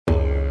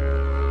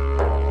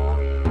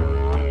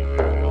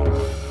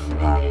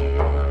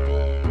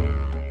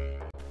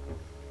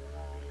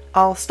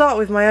I'll start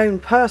with my own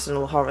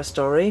personal horror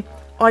story.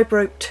 I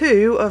broke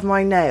 2 of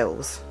my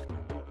nails.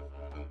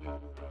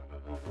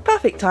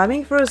 Perfect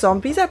timing for a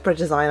zombie zebra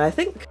design, I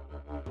think.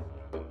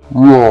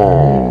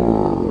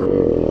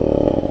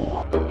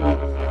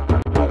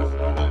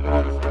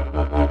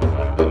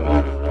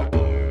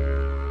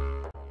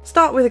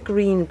 Start with a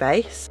green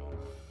base.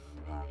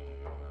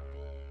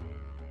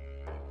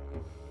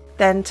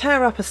 Then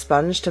tear up a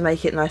sponge to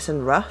make it nice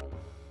and rough.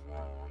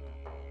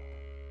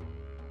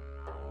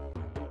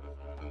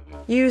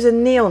 Use a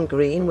neon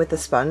green with the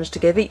sponge to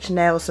give each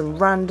nail some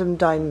random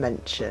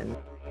dimension.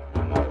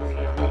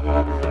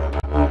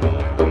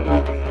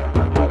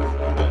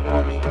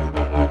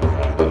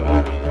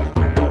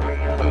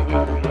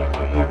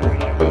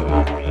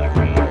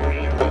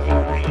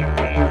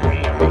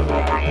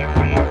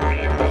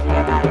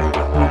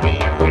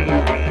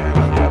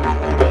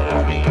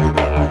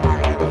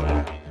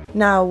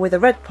 Now with a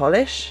red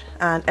polish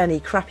and any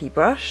crappy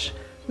brush,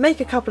 make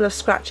a couple of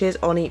scratches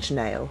on each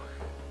nail.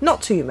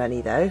 Not too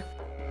many though.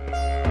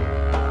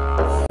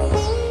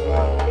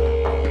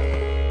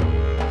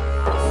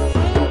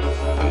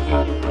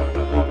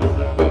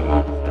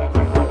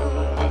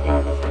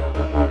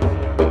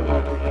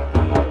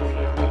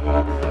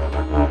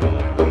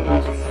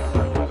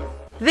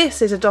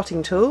 This is a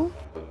dotting tool.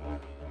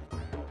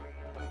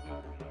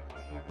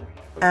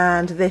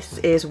 And this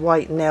is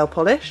white nail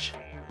polish.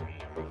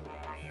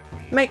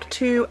 Make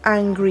 2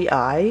 angry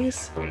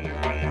eyes.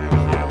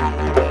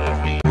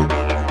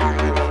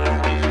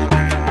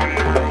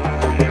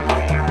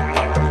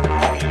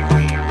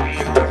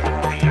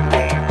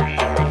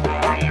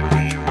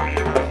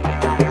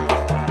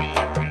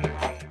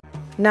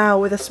 Now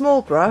with a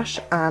small brush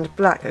and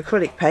black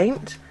acrylic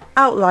paint,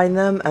 outline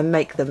them and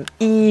make them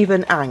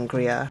even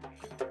angrier.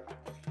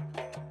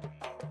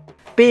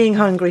 Being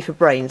hungry for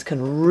brains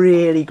can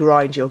really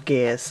grind your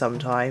gears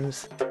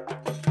sometimes.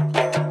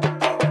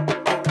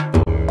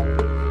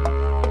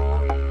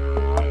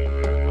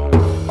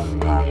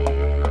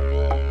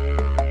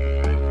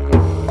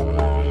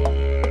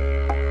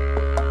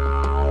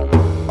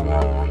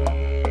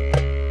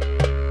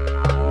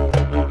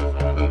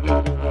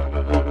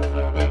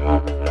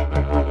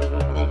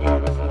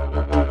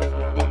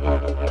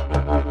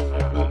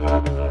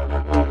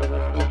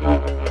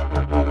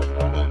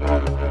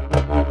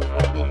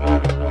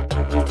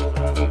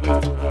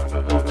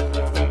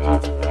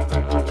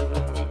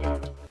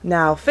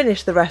 Now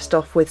finish the rest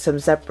off with some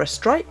zebra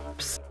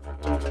stripes.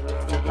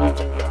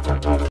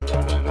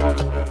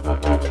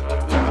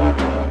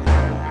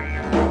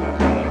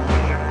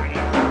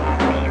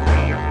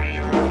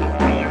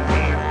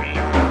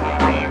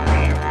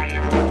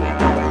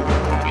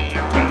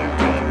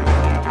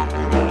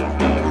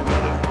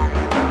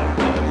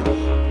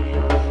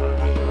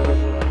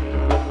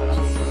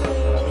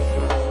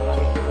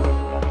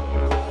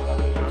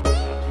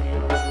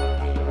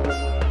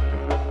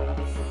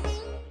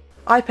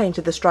 I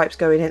painted the stripes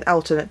going in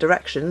alternate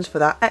directions for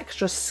that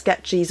extra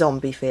sketchy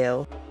zombie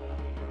feel.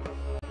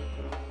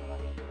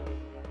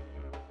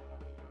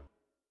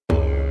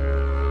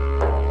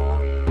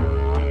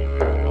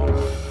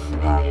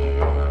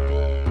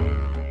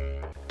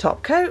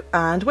 Top coat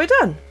and we're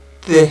done!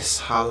 This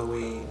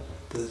Halloween,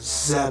 the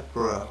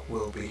zebra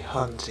will be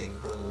hunting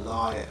the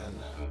lion.